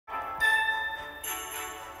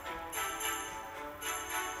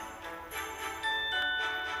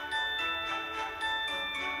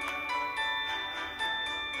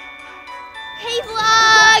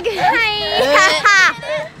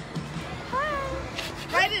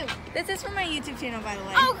This is from my YouTube channel, by the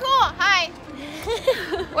way. Oh, cool. Hi.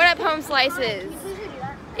 What up, Home Slices?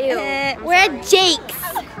 Ew. We're at Jake's.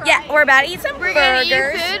 Yeah, we're about to eat some burgers. Gonna eat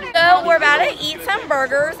food? So we're about to eat some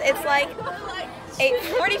burgers. It's like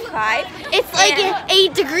 8:45. It's like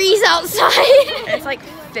 8 degrees outside. It's like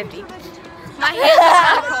 50. My hands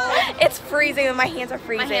are cold. It's freezing and my hands are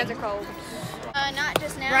freezing. My hands are cold. Not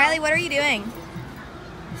just now. Riley, what are you doing?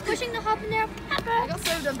 Pushing the hop in there. I got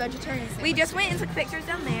served a vegetarian sandwich. We just went and took pictures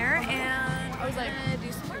down there, and I was like, we're gonna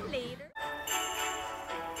do some more later.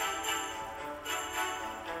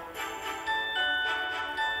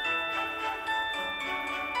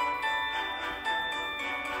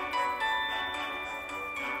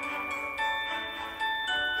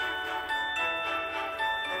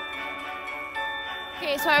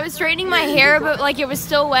 okay, so I was straightening my hair, but like it was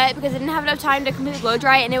still wet because I didn't have enough time to completely blow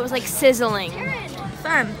dry, and it was like sizzling.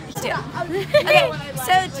 Fun. Okay,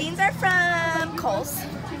 so jeans are from Kohl's.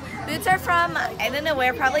 Boots are from, I don't know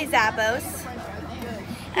where, probably Zappos.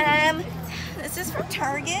 This is from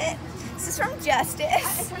Target. This is from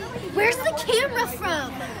Justice. Where's the camera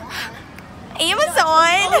from?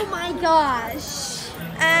 Amazon. Oh my gosh.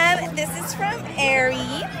 This is from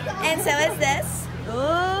Aerie, and so is this.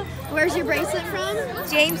 Oh, where's your bracelet from?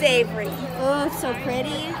 James Avery. Oh, it's so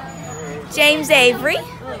pretty. James Avery.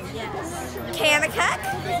 Oh, yes. Kanakuk.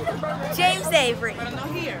 James Avery.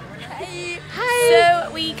 Hi.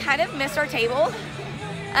 So we kind of missed our table.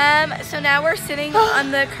 So now we're sitting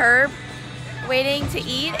on the curb waiting to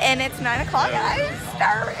eat, and it's 9 o'clock. I'm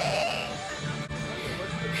starving.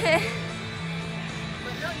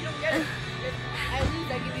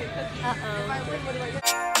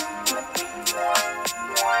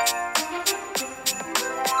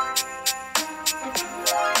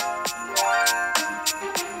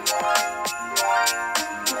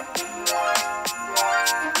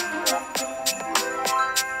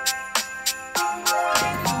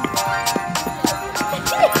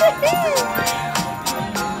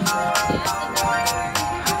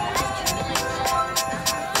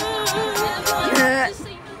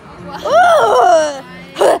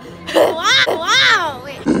 Wow.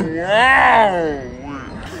 Wait.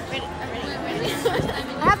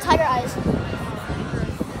 I have tiger eyes.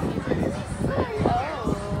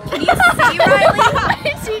 Can you see, Riley?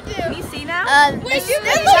 Yes, you do. Can you see now? This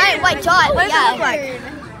giant white dot. What does it look like?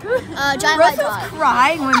 Giant Rose white was dot.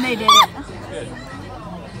 crying when they did it.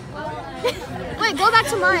 Wait, go back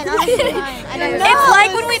to mine. I don't know. It's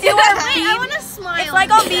like when we do our I beam. want to smile. It's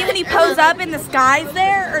like on beam when you pose up in the skies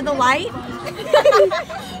there, or the light.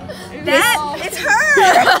 That is her.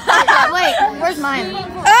 Wait, where's mine?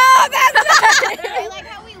 Oh, that's I like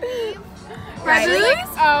how we leave. Riley.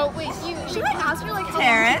 Oh, wait, should I ask her like how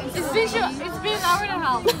Terrence. It's been an hour and a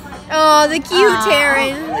half. Oh, the cute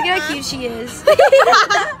Taryn. Look how cute she is. And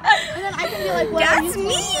then I can be like, what That's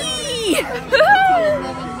me.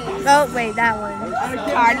 Oh, wait, that one.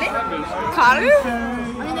 Carly? Carly? I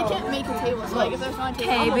mean, they can't make a table, so like if there's not a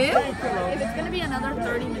table, Hey, boo. if it's gonna be another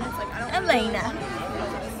 30 minutes, like I don't. Elena.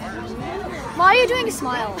 why are you doing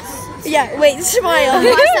smiles? Yeah, wait, smile.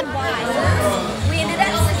 I said why. We ended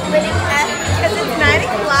up splitting up because it's 9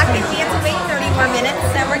 o'clock and we have to wait 30 more minutes,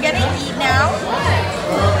 so we're gonna eat now.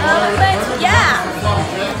 But yeah.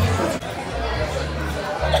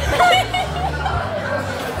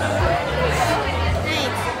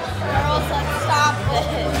 Thanks. Girls, let's stop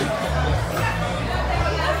this.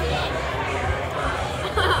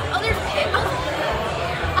 Oh, there's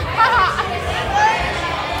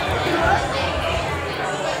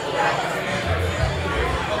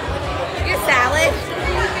Your salad.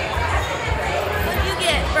 What do you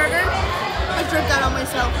get? Burger? I dripped that on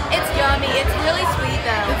myself. It's yummy. It's really sweet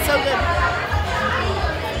though. It's so good.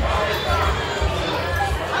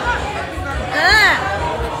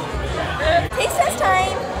 Taste test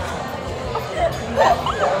time.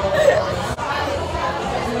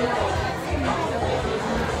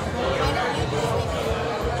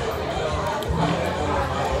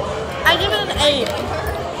 I give it an 8.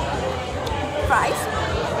 Fries.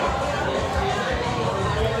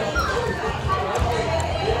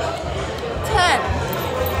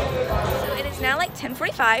 So it is now like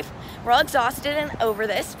 10:45. We're all exhausted and over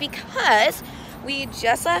this because we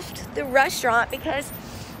just left the restaurant because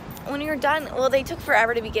when you're done, well, they took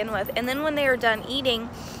forever to begin with, and then when they were done eating,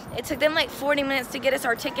 it took them like 40 minutes to get us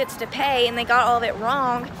our tickets to pay, and they got all of it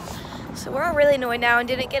wrong. So we're all really annoyed now and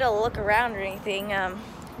didn't get a look around or anything.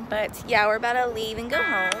 But yeah, we're about to leave and go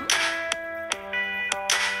home.